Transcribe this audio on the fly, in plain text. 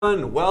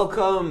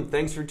Welcome.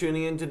 Thanks for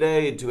tuning in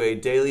today to a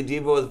Daily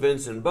Devo with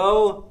Vince and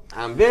Bo.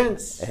 I'm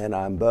Vince. And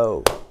I'm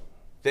Bo.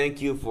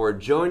 Thank you for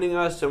joining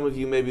us. Some of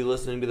you may be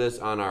listening to this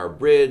on our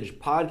Bridge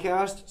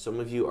podcast. Some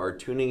of you are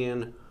tuning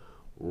in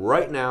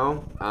right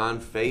now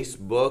on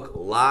Facebook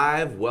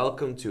Live.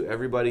 Welcome to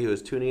everybody who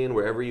is tuning in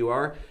wherever you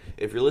are.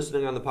 If you're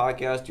listening on the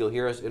podcast, you'll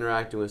hear us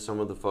interacting with some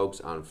of the folks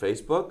on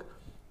Facebook,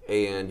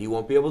 and you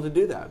won't be able to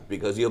do that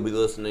because you'll be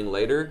listening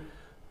later.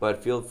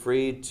 But feel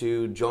free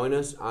to join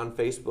us on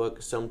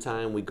Facebook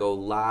sometime. We go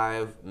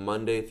live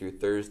Monday through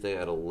Thursday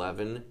at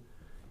 11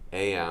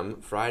 a.m.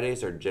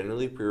 Fridays are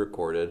generally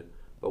pre-recorded,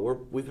 but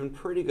we've been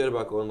pretty good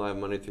about going live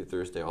Monday through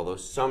Thursday, although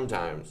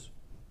sometimes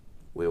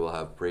we will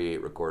have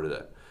pre-recorded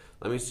it.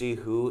 Let me see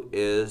who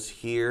is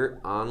here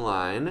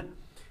online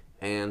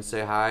and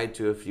say hi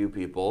to a few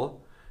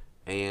people.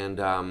 And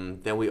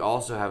then we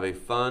also have a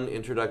fun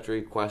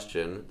introductory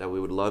question that we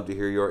would love to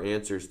hear your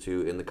answers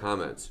to in the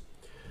comments.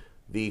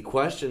 The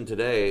question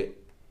today,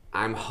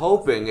 I'm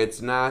hoping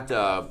it's not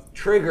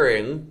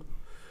triggering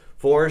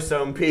for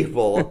some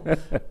people.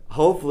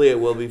 Hopefully it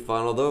will be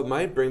fun, although it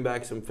might bring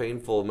back some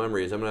painful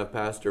memories. I'm going to have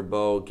Pastor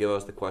Bo give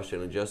us the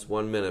question in just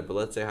 1 minute, but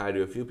let's say hi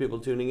to a few people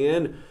tuning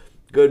in.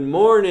 Good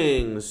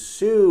morning,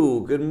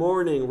 Sue. Good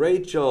morning,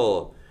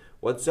 Rachel.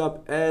 What's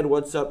up, Ed?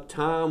 What's up,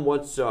 Tom?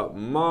 What's up,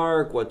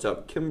 Mark? What's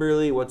up,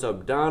 Kimberly? What's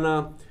up,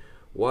 Donna?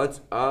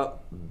 What's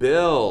up,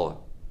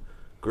 Bill?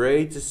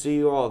 Great to see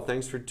you all.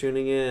 Thanks for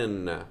tuning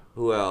in.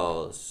 Who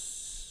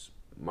else?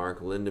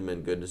 Mark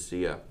Lindemann, good to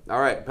see you.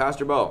 All right,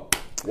 Pastor Bo,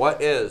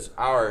 what is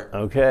our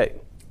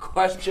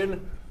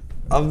question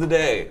of the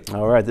day?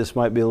 All right, this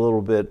might be a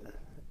little bit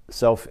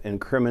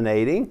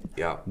self-incriminating,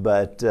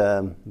 but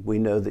we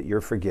know that you're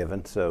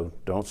forgiven, so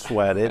don't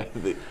sweat it.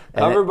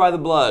 Covered by the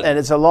blood. And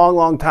it's a long,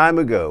 long time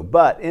ago.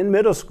 But in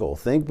middle school,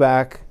 think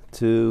back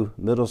to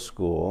middle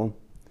school,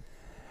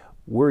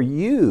 were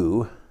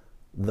you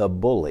the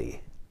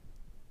bully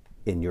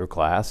in your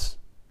class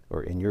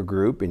or in your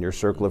group, in your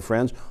circle of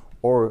friends,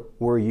 or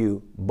were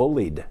you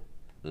bullied?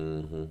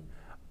 Mm-hmm.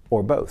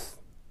 Or both?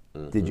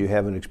 Mm-hmm. Did you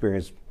have an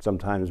experience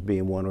sometimes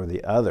being one or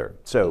the other?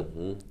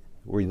 So,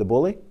 were you the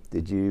bully?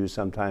 Did you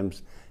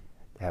sometimes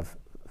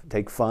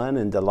take fun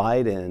and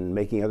delight in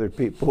making other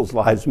people's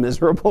lives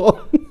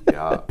miserable?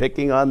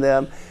 Picking on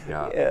them?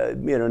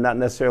 Not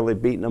necessarily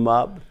beating them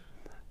up,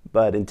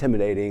 but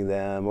intimidating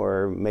them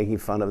or making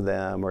fun of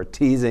them or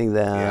teasing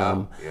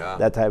them,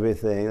 that type of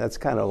thing. That's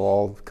kind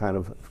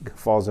of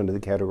falls into the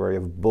category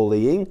of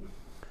bullying.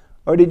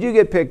 Or did you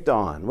get picked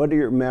on? What are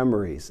your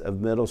memories of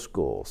middle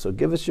school? So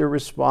give us your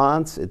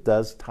response. It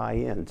does tie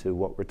into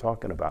what we're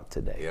talking about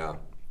today. Yeah.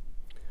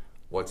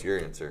 What's your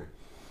answer,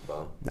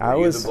 Bo? Were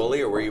you the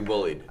bully or were you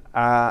bullied?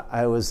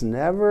 I was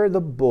never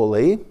the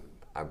bully.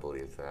 I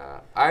believe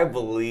that. I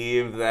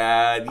believe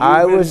that.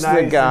 I was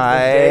nice the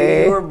guy. Since the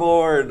day you were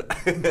born.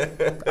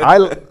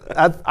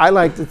 I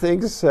like to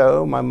think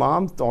so. My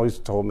mom always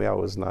told me I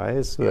was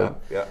nice.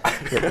 But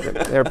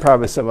there are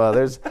probably some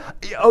others.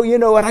 Oh, you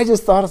know what? I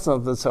just thought of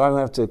something, so I'm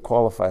going to have to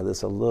qualify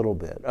this a little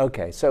bit.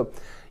 Okay, so,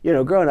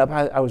 growing up,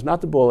 I was not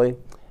the bully.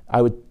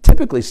 I would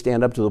typically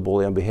stand up to the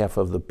bully on behalf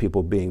of the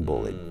people being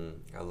bullied.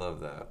 I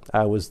love that.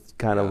 I was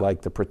kind of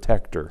like the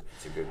protector.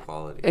 It's a good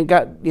quality. And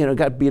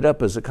got beat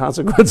up as a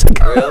consequence.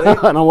 Really?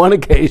 On one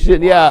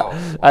occasion, Wow.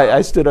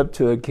 I stood up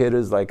to a kid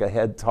who's like a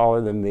head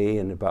taller than me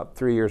and about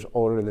 3 years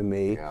older than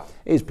me. Yeah.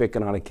 He's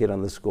picking on a kid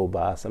on the school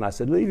bus, and I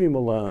said, "Leave him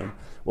alone."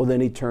 Well,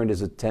 then he turned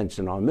his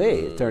attention on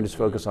me. He turned his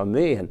focus on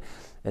me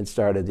and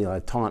started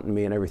taunting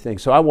me and everything.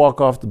 So I walk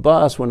off the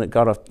bus. When it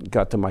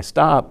got to my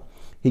stop,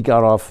 he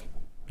got off.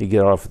 He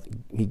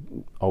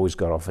always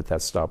got off at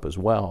that stop as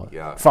well.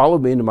 Yeah.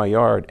 Followed me into my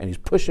yard, and he's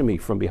pushing me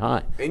from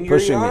behind. In your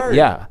yard? Me,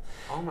 yeah.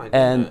 Oh my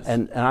goodness.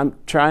 And I'm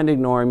trying to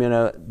ignore him, and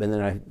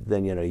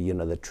then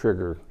the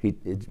trigger.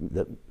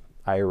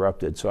 I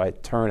erupted, so I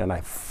turned and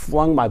I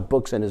flung my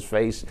books in his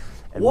face.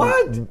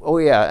 And oh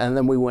yeah, and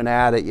then we went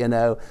at it.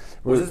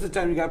 Was this the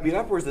time you got beat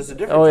up, or is this a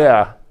different? Oh time?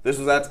 Yeah. This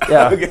was that.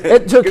 Yeah. Okay.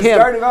 It took him.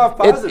 Starting off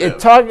positive.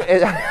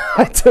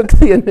 I took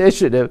the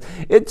initiative.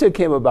 It took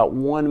him about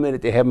 1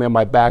 minute to have me on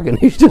my back, and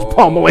he's just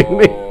pummeling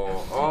me.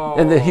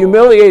 And the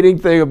humiliating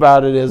thing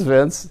about it is,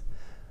 Vince,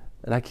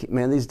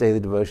 and these daily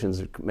devotions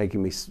are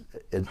making me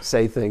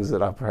say things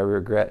that I'll probably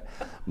regret.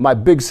 My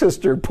big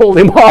sister pulled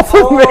him off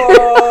of me.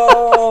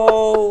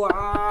 Oh,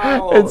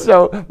 wow. And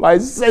so my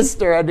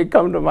sister had to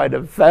come to my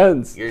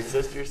defense. Your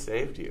sister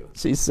saved you.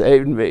 She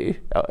saved me.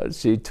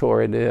 She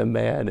tore into him,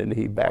 man, and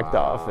he backed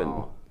off.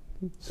 And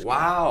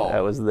wow.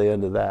 That was the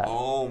end of that.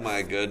 Oh,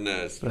 my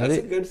goodness. That's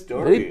a good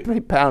story. He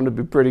pounded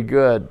me pretty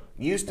good.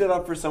 You stood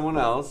up for someone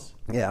else.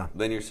 Yeah.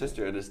 Then your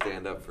sister had to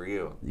stand up for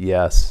you.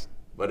 Yes.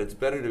 But it's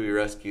better to be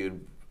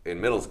rescued in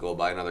middle school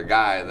by another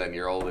guy than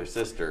your older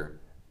sister.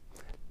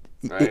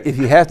 Right? If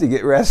you have to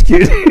get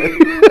rescued,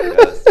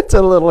 it's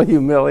a little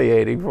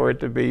humiliating for it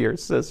to be your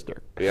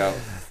sister. Yeah.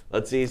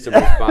 Let's see some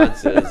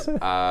responses.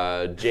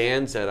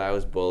 Jan said, I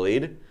was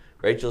bullied.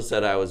 Rachel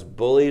said, I was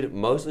bullied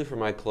mostly for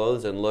my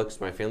clothes and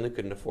looks. My family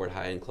couldn't afford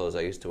high-end clothes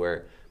I used to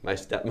wear. My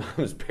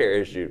stepmom's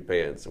parachute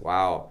pants.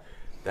 Wow.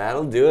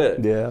 That'll do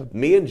it. Yeah.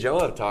 Me and Joe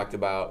have talked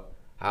about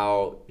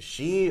how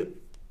she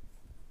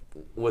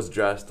was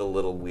dressed a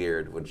little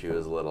weird when she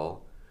was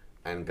little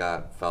and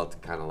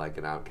felt kind of like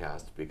an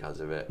outcast because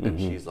of it. And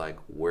she's like,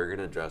 we're going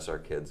to dress our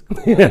kids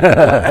cool.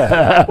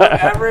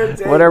 Whatever it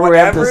takes. Whatever we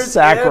have to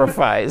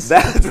sacrifice.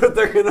 That's what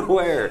they're going to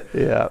wear.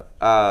 Yeah.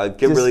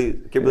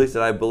 Kimberly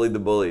said, I bullied the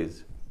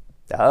bullies.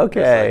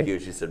 Okay. Just like you.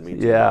 She said, me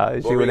too. Yeah.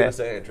 What were you going to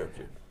say? I interrupted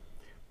you.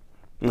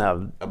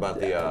 No. About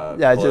the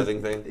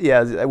clothing thing?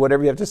 Yeah,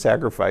 whatever you have to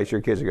sacrifice,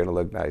 your kids are going to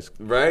look nice.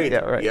 Right. Yeah,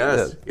 right.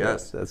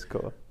 Yes. That's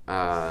cool.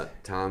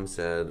 Tom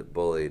said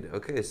bullied.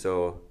 Okay,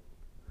 so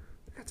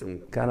got some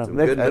kind of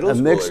good middle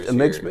schoolers a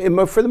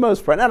mixed for the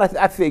most part. And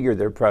I figured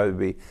there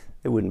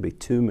wouldn't be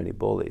too many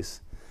bullies.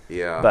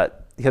 Yeah.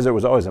 But because there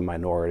was always a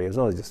minority, it was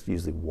only just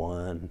usually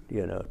one,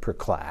 per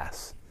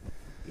class.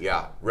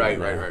 Yeah. Right.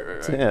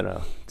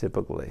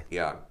 Typically.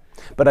 Yeah.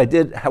 But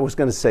I was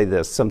going to say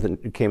this, something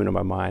came into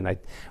my mind.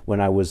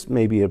 When I was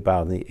maybe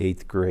about in the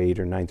 8th grade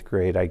or 9th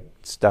grade, I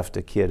stuffed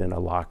a kid in a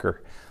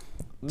locker.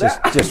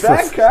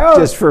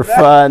 Just for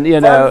fun,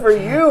 Fun for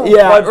you.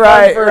 Yeah,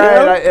 right.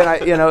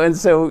 And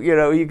so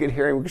you could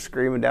hear him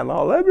screaming down the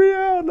hall, "Let me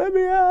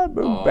out!"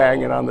 Boom,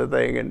 banging on the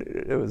thing, and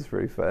it was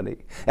pretty funny.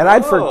 And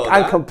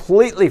I'd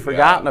completely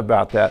forgotten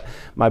about that.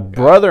 My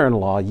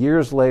brother-in-law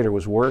years later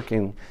was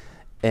working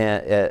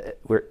at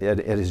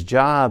his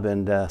job,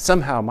 and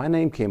somehow my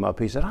name came up.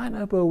 He said, "I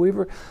know Bo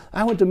Weaver.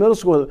 I went to middle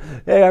school.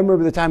 Hey, I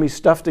remember the time he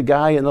stuffed a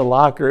guy in the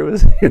locker." It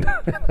was,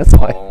 that's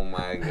like, oh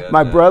my goodness.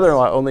 My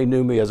brother-in-law only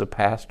knew me as a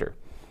pastor,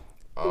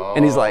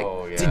 and he's like,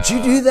 "Did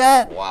you do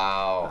that?"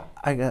 Wow.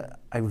 I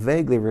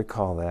vaguely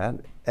recall that,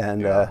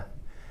 and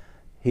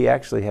he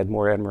actually had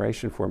more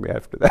admiration for me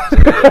after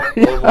that. A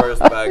little more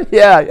respect.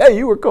 Yeah,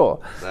 you were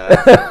cool.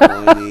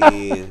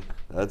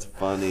 That's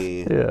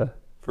funny. Yeah,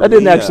 I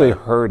didn't actually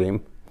hurt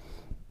him.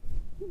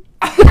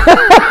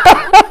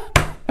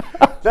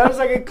 That was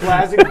like a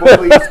classic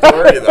bully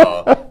story,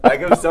 though.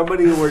 Like if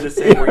somebody were to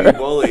say, "Were you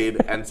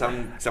bullied?" and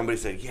somebody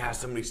said, "Yeah,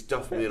 somebody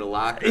stuffed me in a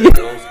locker in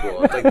middle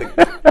school." It's like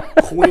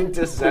the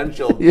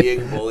quintessential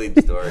being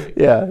bullied story.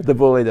 Yeah, the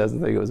bully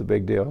doesn't think it was a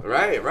big deal.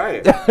 Right.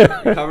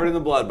 You're covered in the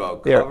blood, Bo.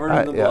 Covered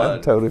in the blood.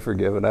 I'm totally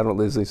forgiven. I don't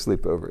lose any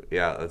sleep over it.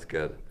 Yeah, that's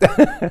good.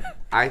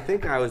 I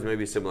think I was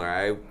maybe similar.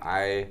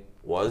 I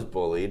was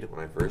bullied when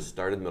I first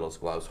started middle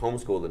school. I was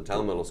homeschooled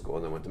until middle school,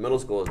 and then went to middle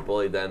school. I was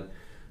bullied then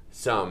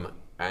some.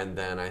 And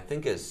then I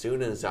think as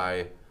soon as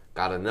I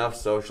got enough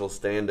social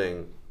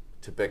standing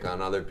to pick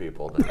on other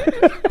people, then I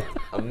just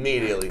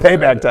immediately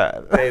payback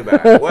time.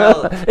 Payback.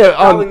 Well,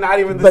 probably not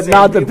even the same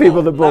people. But not the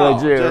people that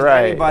bullied you, just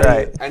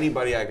right?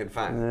 Anybody I could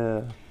find.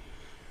 Yeah.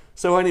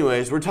 So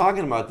anyways, we're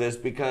talking about this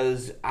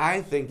because I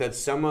think that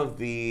some of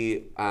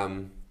the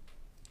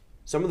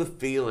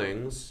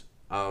feelings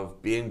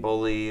of being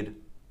bullied,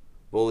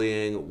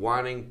 bullying,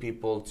 wanting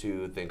people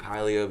to think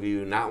highly of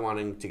you, not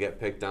wanting to get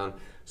picked on,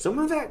 some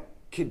of that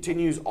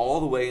continues all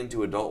the way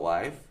into adult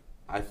life,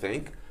 I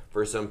think,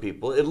 for some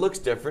people. It looks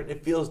different,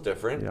 it feels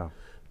different,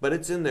 but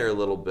it's in there a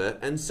little bit.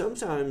 And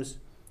sometimes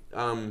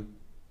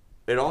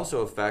it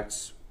also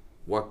affects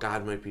what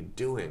God might be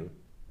doing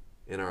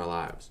in our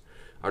lives.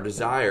 Our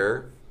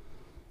desire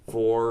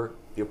for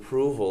the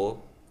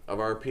approval of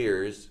our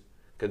peers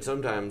can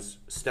sometimes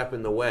step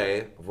in the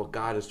way of what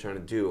God is trying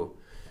to do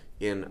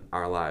in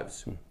our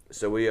lives.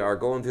 So we are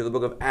going through the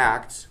book of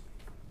Acts,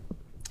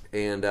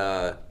 and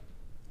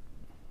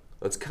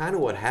that's kind of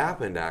what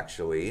happened,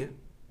 actually,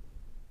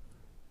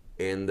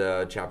 in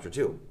chapter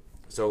 2.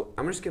 So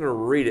I'm just going to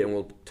read it, and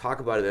we'll talk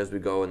about it as we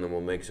go, and then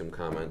we'll make some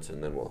comments,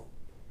 and then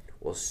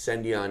we'll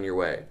send you on your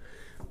way.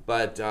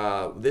 But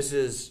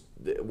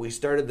we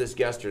started this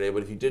yesterday,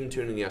 but if you didn't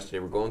tune in yesterday,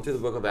 we're going through the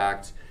book of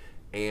Acts,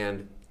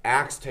 and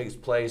Acts takes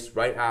place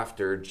right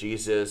after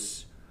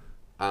Jesus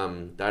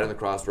died on the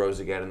cross, rose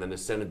again, and then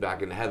ascended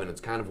back into heaven. It's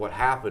kind of what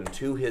happened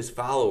to his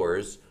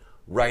followers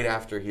right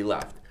after he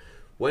left.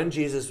 When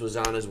Jesus was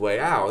on his way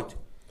out,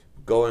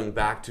 going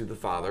back to the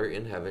Father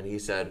in heaven, he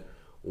said,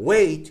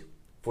 "Wait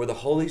for the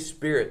Holy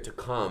Spirit to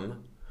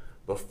come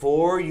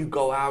before you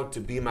go out to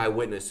be my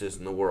witnesses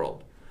in the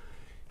world."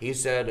 He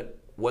said,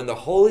 when the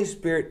Holy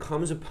Spirit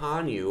comes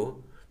upon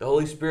you, the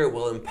Holy Spirit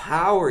will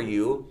empower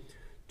you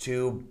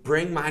to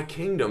bring my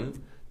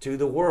kingdom to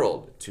the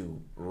world,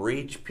 to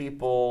reach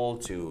people,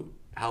 to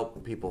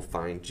help people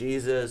find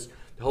Jesus.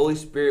 The Holy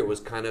Spirit was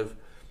kind of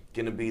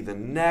going to be the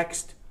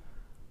next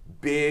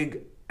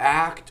big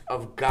act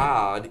of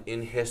God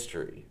in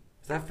history.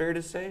 Is that fair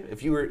to say?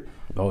 If you were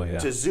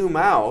to zoom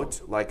out,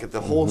 like at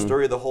the whole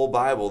story of the whole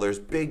Bible, there's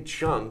big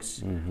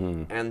chunks,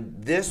 and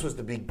this was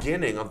the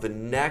beginning of the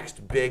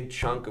next big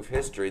chunk of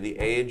history, the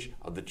age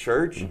of the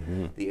church,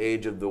 the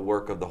age of the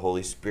work of the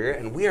Holy Spirit,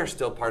 and we are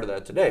still part of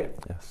that today.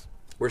 Yes.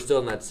 We're still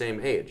in that same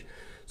age.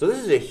 So this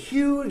is a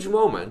huge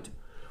moment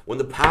when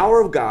the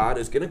power of God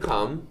is going to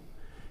come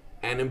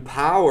and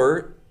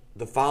empower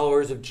the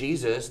followers of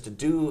Jesus to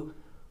do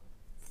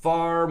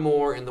far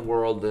more in the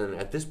world than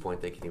at this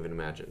point they can even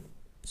imagine.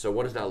 So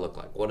what does that look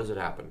like? What does it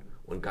happen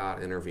when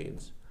God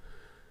intervenes?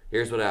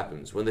 Here's what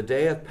happens. When the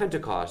day of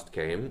Pentecost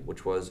came,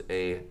 which was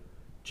a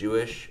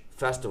Jewish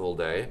festival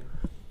day.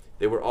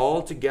 They were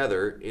all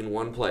together in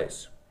one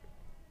place.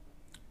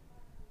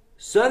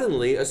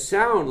 Suddenly, a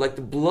sound like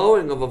the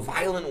blowing of a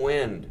violent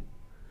wind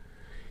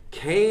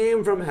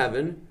came from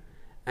heaven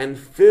and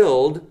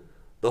filled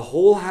the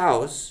whole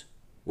house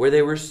where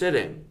they were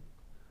sitting.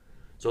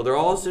 So they're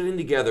all sitting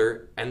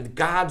together, and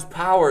God's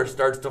power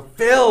starts to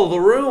fill the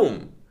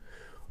room.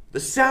 The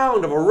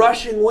sound of a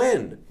rushing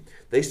wind.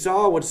 They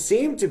saw what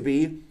seemed to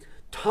be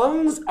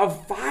tongues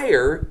of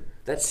fire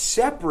that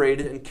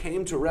separated and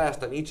came to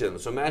rest on each of them.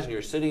 So imagine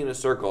you're sitting in a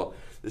circle,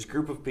 this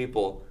group of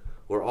people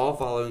who are all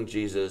following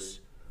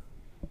Jesus.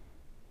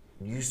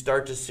 You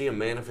start to see a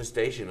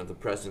manifestation of the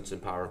presence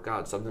and power of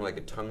God, something like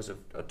a tongue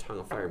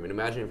of fire. I mean,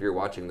 imagine if you're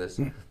watching this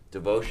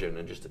devotion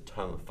and just a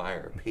tongue of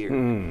fire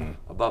appeared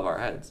above our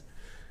heads.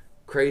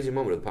 Crazy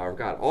moment of the power of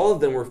God. All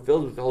of them were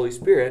filled with the Holy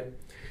Spirit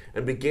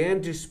and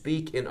began to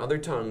speak in other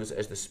tongues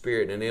as the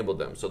Spirit enabled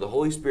them. So the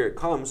Holy Spirit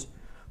comes,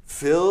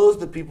 fills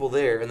the people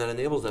there, and then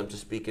enables them to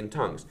speak in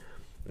tongues.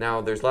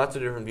 Now, there's lots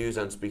of different views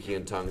on speaking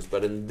in tongues,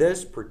 but in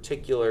this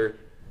particular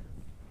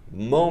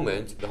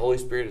moment, the Holy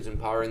Spirit is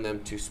empowering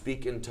them to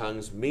speak in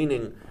tongues,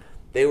 meaning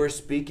they were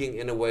speaking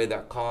in a way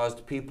that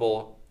caused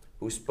people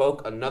who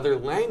spoke another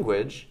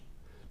language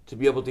to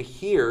be able to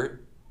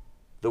hear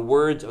the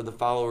words of the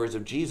followers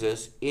of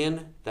Jesus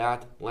in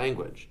that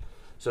language.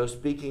 So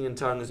speaking in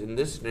tongues in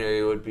this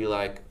scenario would be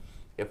like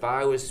if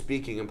I was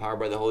speaking empowered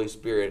by the Holy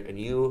Spirit and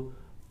you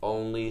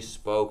only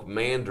spoke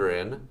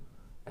Mandarin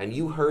and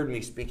you heard me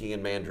speaking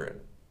in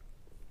Mandarin.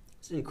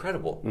 It's an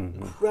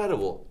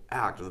incredible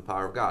act of the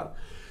power of God.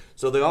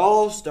 So they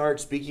all start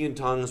speaking in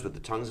tongues with the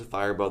tongues of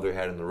fire above their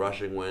head and the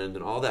rushing wind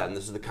and all that. And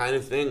this is the kind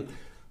of thing,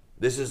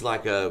 this is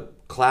like a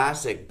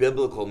classic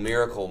biblical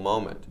miracle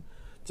moment.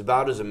 It's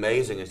about as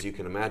amazing as you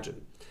can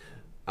imagine.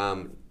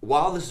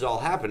 While this is all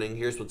happening,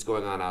 here's what's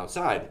going on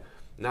outside.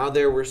 Now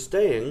there were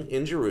staying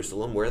in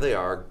Jerusalem, where they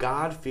are,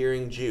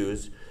 God-fearing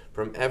Jews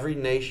from every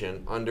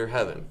nation under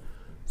heaven.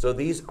 So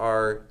these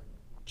are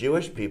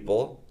Jewish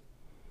people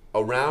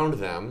around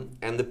them,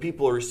 and the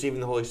people receiving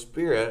the Holy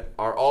Spirit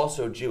are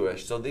also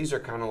Jewish. So these are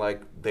kind of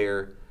like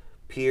their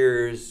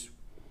peers,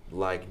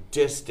 like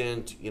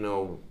distant,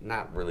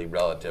 not really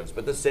relatives,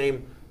 but the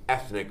same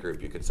ethnic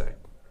group, you could say.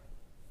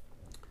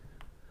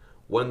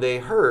 When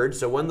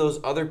those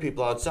other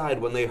people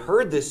outside, when they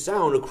heard this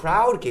sound, a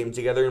crowd came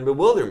together in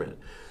bewilderment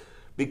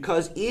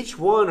because each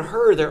one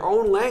heard their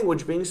own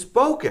language being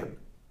spoken.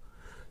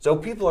 So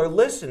people are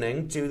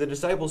listening to the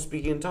disciples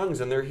speaking in tongues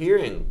and they're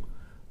hearing,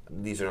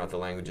 these are not the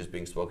languages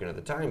being spoken at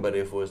the time, but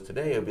if it was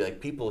today, it would be like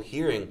people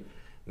hearing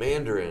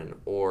Mandarin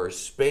or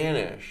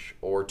Spanish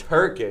or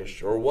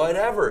Turkish or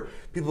whatever.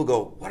 People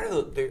go,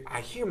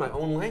 I hear my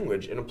own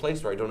language in a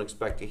place where I don't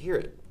expect to hear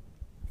it.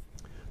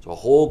 So a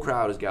whole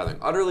crowd is gathering,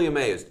 utterly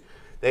amazed.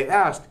 They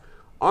asked,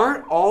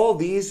 aren't all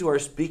these who are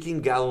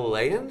speaking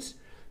Galileans?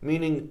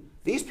 Meaning,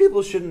 these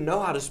people shouldn't know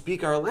how to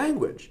speak our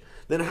language.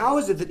 Then how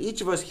is it that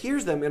each of us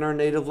hears them in our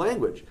native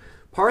language?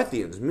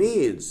 Parthians,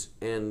 Medes,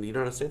 and you know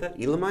how to say that?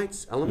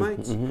 Elamites?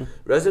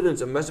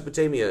 Residents of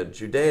Mesopotamia,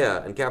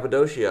 Judea and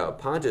Cappadocia,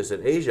 Pontus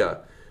and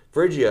Asia,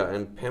 Phrygia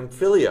and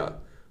Pamphylia.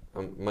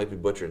 Might be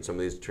butchering some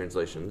of these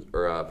translations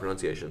or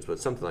pronunciations, but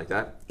something like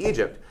that.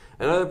 Egypt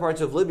and other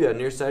parts of Libya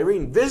near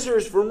Cyrene.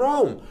 Visitors from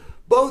Rome,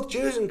 both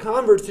Jews and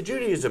converts to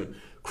Judaism,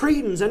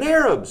 Cretans and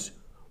Arabs.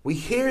 We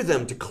hear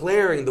them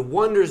declaring the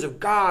wonders of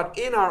God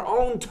in our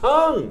own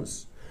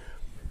tongues.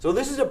 So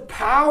this is a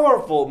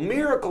powerful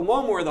miracle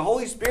moment where the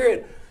Holy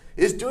Spirit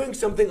is doing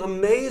something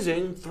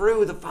amazing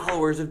through the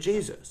followers of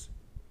Jesus.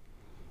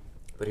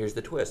 But here's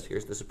the twist.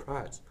 Here's the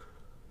surprise.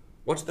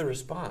 What's the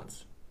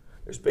response?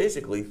 There's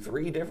basically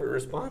 3 different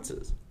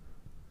responses.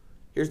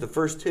 Here's the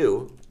first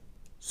 2.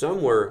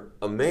 Some were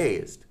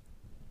amazed,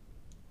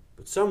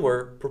 but some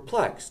were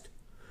perplexed.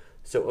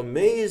 So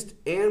amazed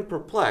and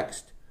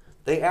perplexed,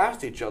 they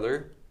asked each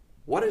other,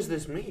 what does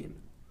this mean?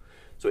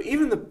 So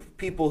even the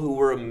people who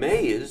were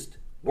amazed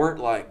weren't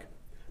like,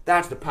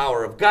 that's the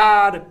power of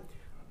God.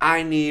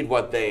 I need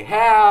what they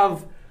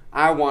have.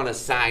 I want to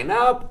sign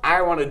up.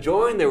 I want to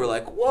join. They were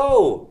like,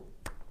 whoa,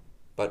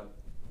 but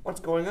what's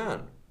going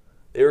on?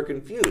 They were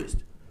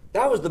confused.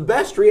 That was the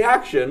best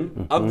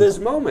reaction of this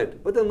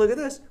moment. But then look at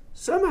this.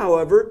 Some,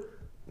 however,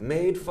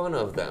 made fun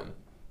of them.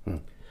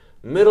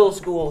 Middle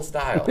school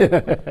style.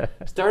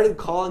 Started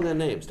calling them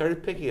names,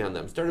 started picking on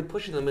them, started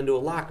pushing them into a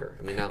locker.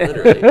 I mean, not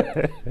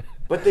literally.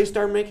 But they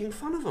started making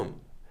fun of them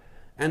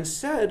and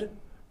said,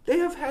 they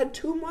have had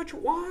too much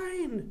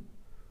wine.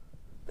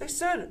 They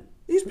said,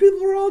 these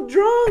people are all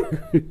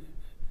drunk.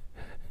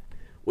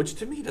 Which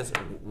to me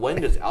when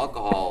does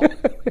alcohol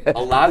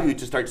allow you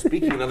to start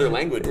speaking another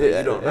language that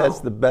you don't know? That's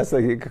the best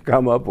thing you could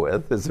come up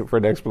with is for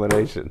an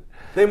explanation.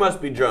 They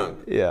must be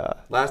drunk. Yeah.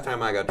 Last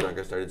time I got drunk,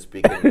 I started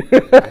speaking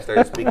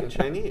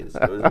Chinese.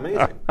 It was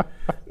amazing.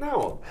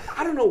 No,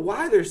 I don't know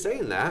why they're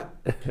saying that.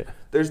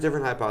 There's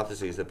different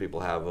hypotheses that people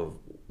have of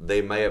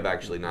they may have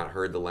actually not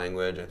heard the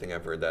language. I think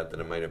I've heard that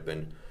it might have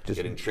been just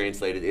getting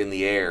translated in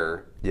the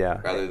air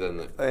rather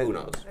than who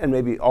knows. And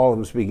maybe all of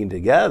them speaking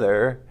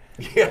together.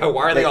 Yeah,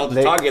 why are they all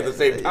just talking at the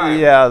same time?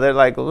 Yeah, they're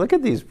like, look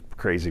at these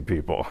crazy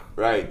people.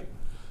 Right.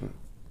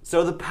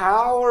 So the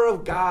power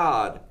of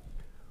God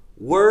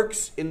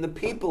works in the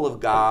people of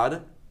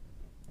God,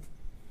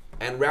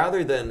 and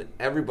rather than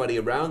everybody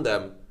around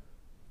them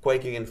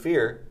quaking in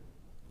fear,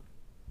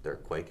 they're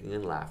quaking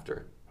in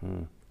laughter.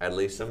 At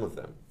least some of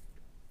them.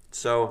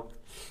 So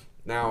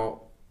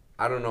now,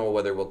 I don't know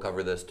whether we'll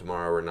cover this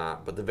tomorrow or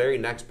not, but the very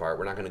next part,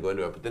 we're not going to go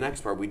into it, but the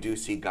next part, we do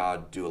see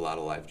God do a lot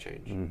of life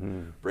change.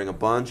 Bring a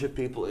bunch of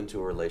people into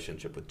a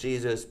relationship with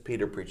Jesus.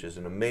 Peter preaches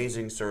an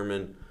amazing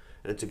sermon,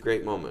 and it's a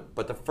great moment.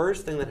 But the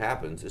first thing that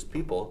happens is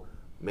people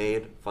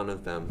made fun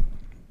of them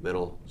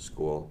middle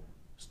school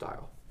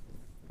style.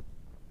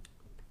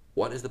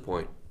 What is the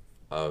point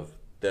of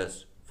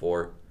this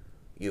for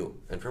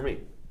you and for me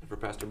and for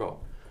Pastor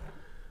Bo?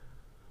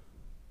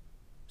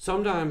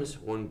 Sometimes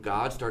when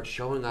God starts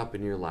showing up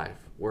in your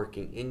life,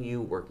 working in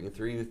you, working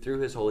through you,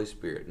 through His Holy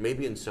Spirit,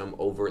 maybe in some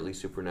overtly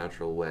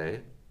supernatural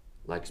way,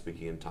 like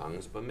speaking in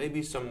tongues, but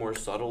maybe some more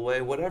subtle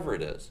way, whatever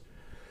it is,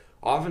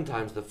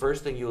 oftentimes the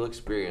first thing you'll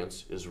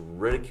experience is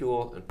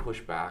ridicule and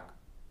pushback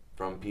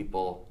from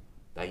people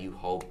that you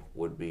hope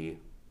would be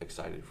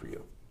excited for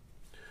you.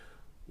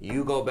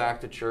 You go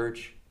back to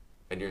church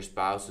and your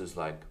spouse is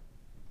like,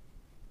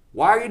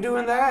 "Why are you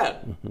doing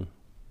that?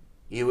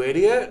 You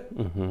idiot?"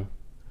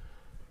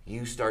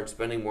 You start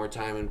spending more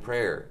time in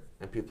prayer,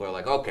 and people are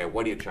like, "Okay,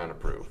 what are you trying to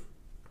prove?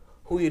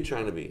 Who are you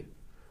trying to be?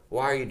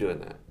 Why are you doing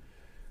that?"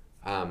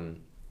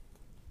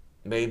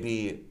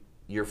 Maybe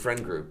your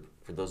friend group,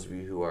 for those of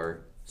you who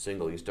are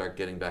single, you start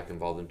getting back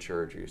involved in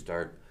church, or you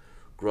start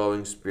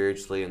growing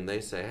spiritually, and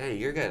they say, "Hey,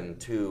 you're getting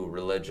too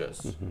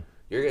religious.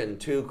 You're getting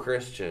too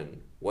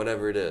Christian,"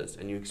 whatever it is,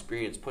 and you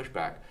experience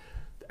pushback.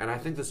 And I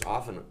think this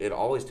often, it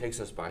always takes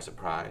us by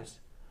surprise.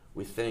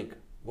 We think,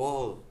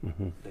 "Well,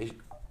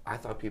 I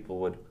thought people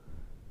would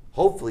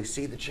hopefully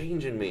see the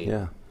change in me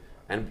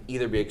and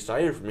either be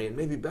excited for me, and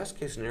maybe best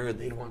case scenario,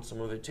 they'd want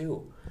some of it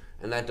too."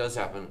 And that does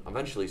happen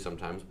eventually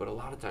sometimes, but a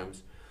lot of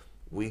times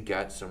we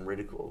get some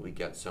ridicule, we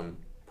get some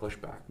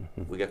pushback.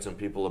 We get some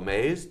people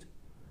amazed,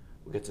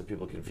 we get some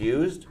people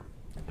confused,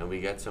 and we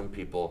get some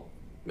people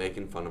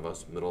making fun of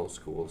us middle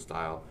school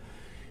style.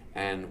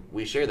 And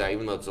we share that,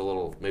 even though it's a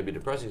little maybe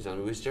depressing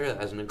something, we share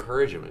that as an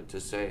encouragement to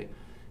say,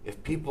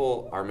 if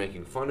people are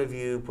making fun of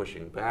you,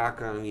 pushing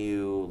back on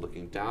you,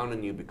 looking down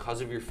on you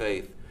because of your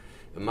faith,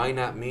 it might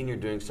not mean you're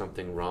doing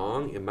something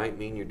wrong. It might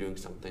mean you're doing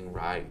something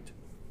right.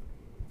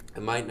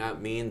 It might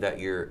not mean that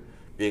you're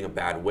being a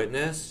bad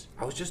witness.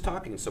 I was just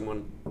talking to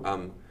someone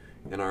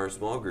in our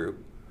small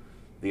group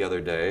the other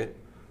day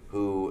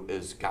who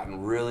has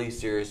gotten really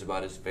serious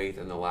about his faith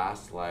in the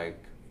last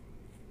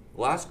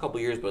couple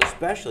years, but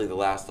especially the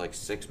last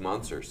 6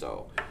 months or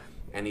so.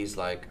 And he's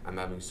like, "I'm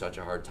having such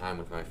a hard time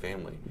with my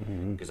family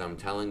because I'm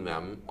telling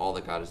them all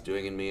that God is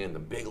doing in me and the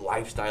big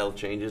lifestyle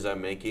changes I'm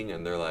making,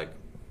 and they're like,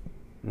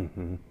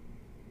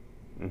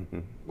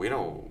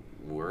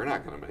 we're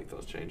not going to make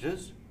those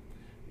changes,"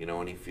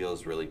 and he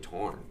feels really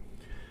torn.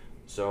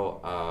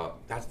 So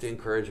that's the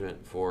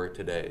encouragement for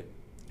today.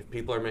 If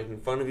people are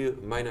making fun of you,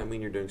 it might not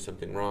mean you're doing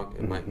something wrong.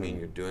 It might mean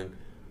you're doing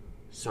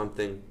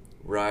something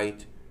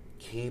right.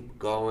 Keep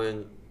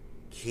going.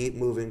 Keep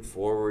moving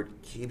forward.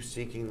 Keep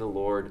seeking the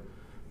Lord,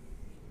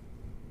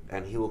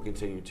 and He will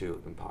continue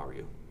to empower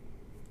you.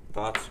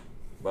 Thoughts,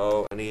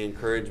 Bo? Any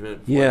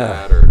encouragement for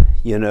that? Or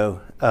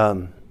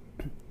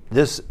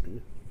This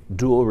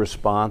dual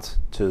response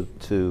to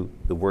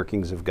the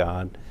workings of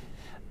God,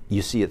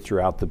 you see it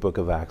throughout the book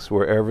of Acts.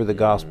 Wherever the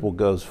gospel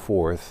goes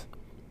forth,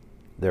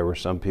 there were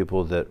some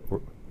people that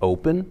were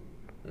open,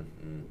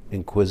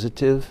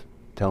 inquisitive,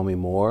 tell me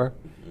more,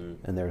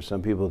 and there are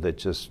some people that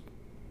just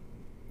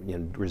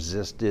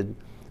resisted,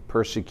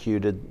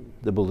 persecuted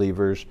the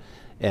believers,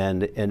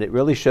 and it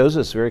really shows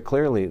us very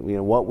clearly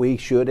what we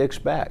should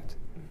expect.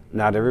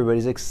 Not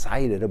everybody's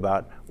excited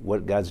about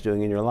what God's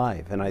doing in your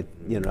life, and I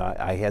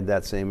had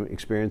that same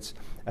experience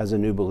as a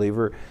new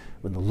believer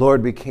when the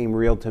Lord became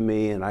real to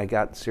me and I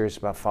got serious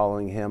about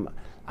following Him.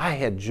 I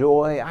had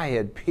joy, I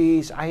had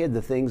peace, I had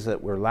the things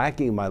that were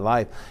lacking in my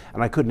life,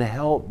 and I couldn't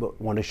help but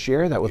want to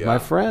share that with my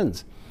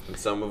friends. And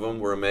some of them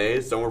were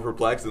amazed, some were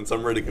perplexed, and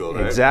some ridiculed,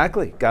 right?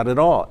 Exactly, got it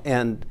all.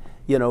 And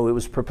it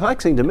was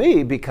perplexing to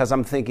me because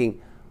I'm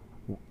thinking,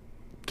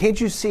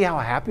 can't you see how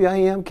happy I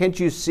am? Can't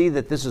you see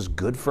that this is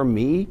good for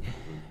me?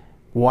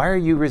 Why are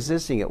you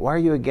resisting it? Why are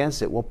you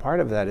against it? Well, part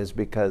of that is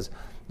because,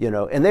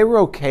 and they were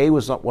okay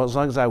as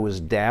long as I was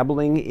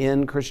dabbling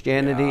in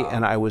Christianity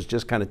and I was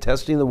just kind of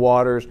testing the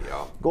waters,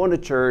 going to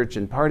church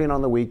and partying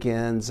on the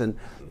weekends and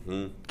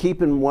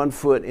keeping one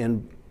foot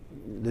in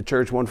the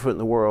church, one foot in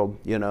the world,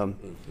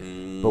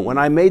 But when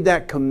I made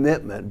that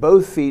commitment,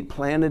 both feet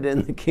planted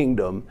in the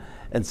kingdom,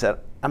 and said,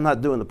 I'm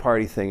not doing the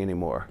party thing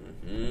anymore,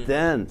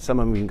 then some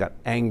of them even got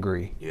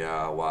angry.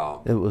 Yeah,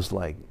 wow. It was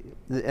like,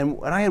 and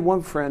I had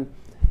one friend,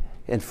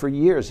 and for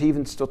years, he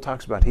even still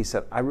talks about it, he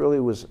said, I really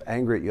was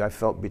angry at you. I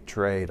felt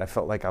betrayed. I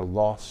felt like I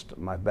lost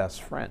my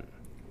best friend.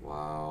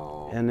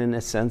 Wow. And in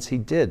a sense, he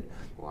did.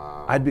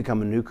 Wow. I'd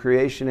become a new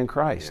creation in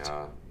Christ.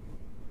 Yeah.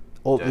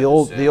 the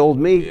old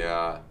me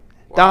Wow.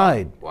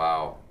 died.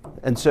 Wow.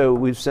 And so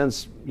we've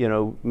since,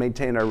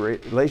 maintained our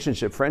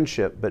relationship,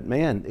 friendship, but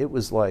man, it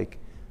was like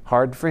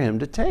hard for him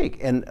to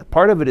take. And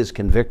part of it is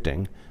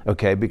convicting,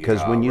 okay,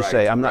 because when you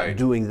say, I'm not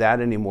doing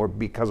that anymore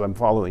because I'm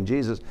following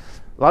Jesus,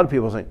 a lot of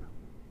people think,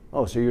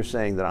 oh, so you're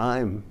saying that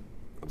I'm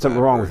something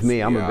wrong with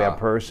me, I'm a bad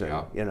person,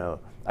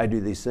 I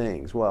do these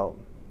things. Well,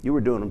 you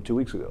were doing them 2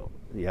 weeks ago.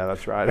 Yeah,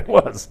 that's right, it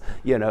was,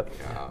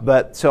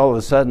 But so all of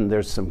a sudden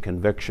there's some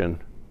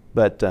conviction.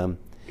 But and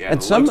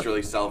it looks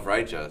really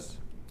self-righteous.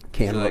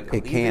 It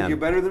you can. Think you're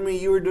better than me.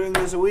 You were doing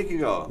this a week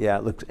ago. Yeah,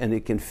 it looks, and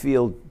it can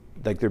feel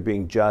like they're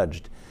being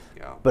judged.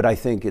 Yeah. But I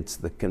think it's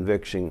the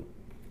conviction.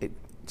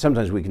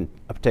 Sometimes we can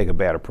take a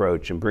bad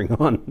approach and bring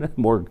on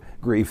more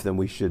grief than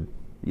we should,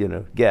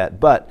 get.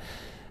 But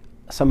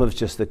some of it's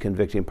just the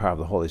convicting power of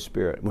the Holy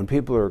Spirit. When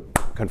people are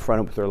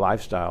confronted with their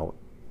lifestyle,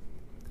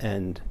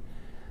 and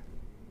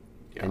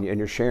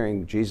you're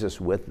sharing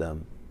Jesus with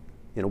them,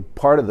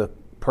 part of the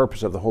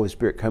purpose of the Holy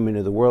Spirit coming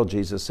into the world,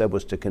 Jesus said,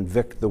 was to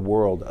convict the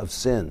world of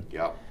sin.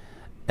 Yeah.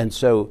 And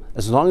so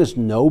as long as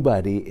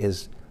nobody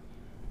is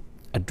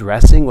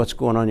addressing what's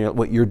going on,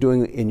 what you're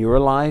doing in your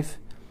life,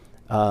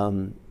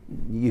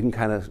 you can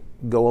kind of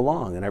go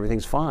along and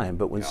everything's fine.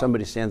 But when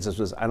somebody stands up and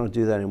says, I don't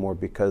do that anymore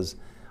because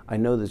I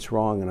know that's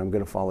wrong and I'm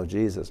going to follow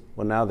Jesus,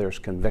 well, now there's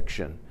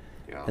conviction.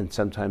 Yeah. And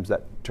sometimes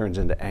that turns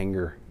into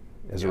anger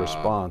as a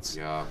response.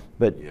 Yeah.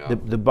 But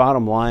the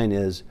bottom line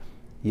is,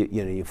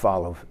 you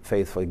follow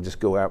faithfully. Just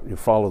go out and you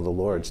follow the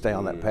Lord. Stay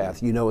on that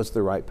path. It's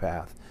the right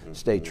path.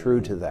 Stay true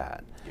to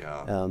that.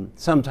 Yeah.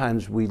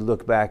 Sometimes we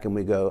look back and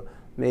we go,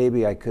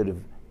 maybe I could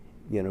have,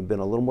 been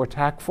a little more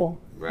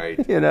tactful.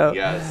 Right.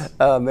 Yes.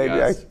 Maybe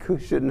I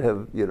shouldn't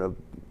have,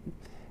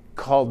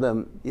 called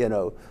them,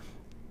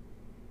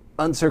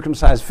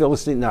 uncircumcised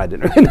Philistine. No, I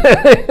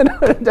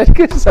didn't.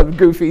 That's some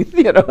goofy,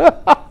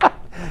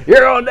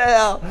 You're on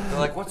down. They're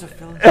like, what's a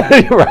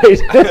Philistine?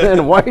 Right.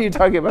 And why are you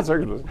talking about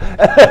circumcision?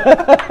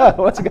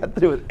 What's it got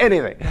to do with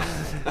anything?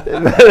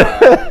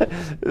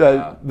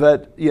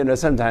 But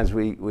sometimes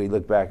we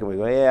look back and we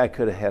go, yeah, I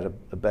could have had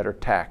a better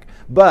tack.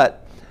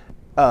 But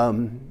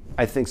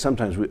I think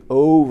sometimes we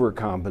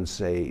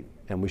overcompensate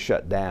and we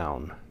shut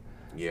down.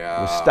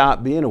 Yeah. We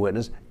stop being a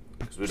witness.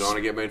 Because we don't want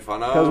to get made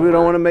fun of. Because we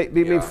don't want to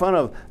be made fun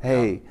of.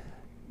 Hey,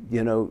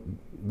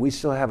 we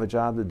still have a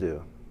job to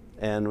do.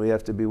 And we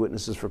have to be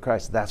witnesses for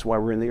Christ. That's why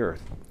we're in the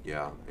earth.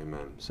 Yeah,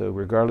 amen. So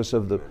regardless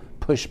of the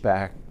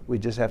pushback, we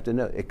just have to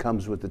know it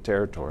comes with the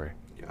territory.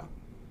 Yeah.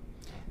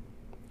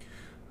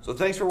 So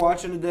thanks for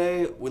watching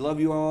today. We love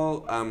you all.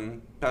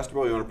 Pastor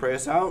Bill, you want to pray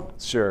us out?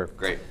 Sure.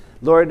 Great.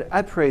 Lord,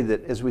 I pray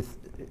that as we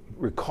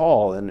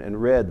recall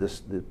and read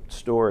the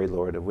story,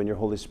 Lord, of when your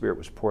Holy Spirit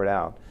was poured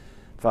out,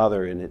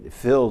 Father, and it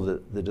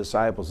filled the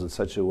disciples in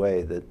such a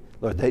way that,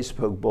 Lord, they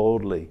spoke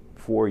boldly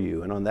for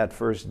you. And on that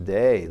first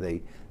day,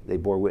 they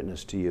bore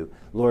witness to you.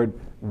 Lord,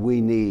 we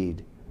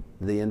need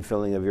the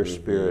infilling of your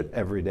Spirit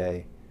every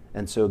day.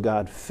 And so,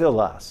 God, fill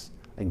us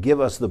and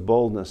give us the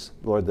boldness,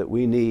 Lord, that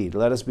we need.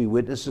 Let us be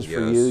witnesses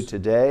for you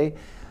today.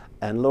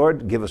 And,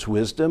 Lord, give us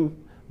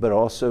wisdom, but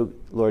also,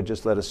 Lord,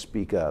 just let us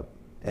speak up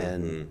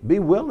and be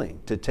willing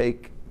to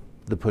take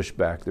the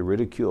pushback, the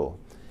ridicule,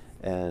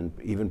 and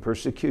even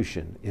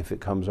persecution if it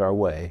comes our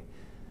way.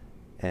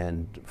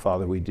 And,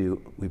 Father, we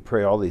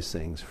pray all these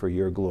things for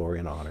your glory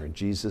and honor. In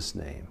Jesus'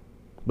 name.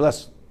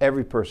 Bless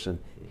every person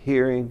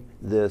hearing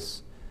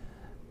this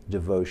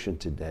devotion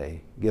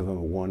today. Give them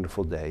a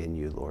wonderful day in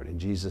you, Lord. In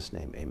Jesus'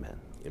 name, amen.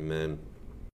 Amen.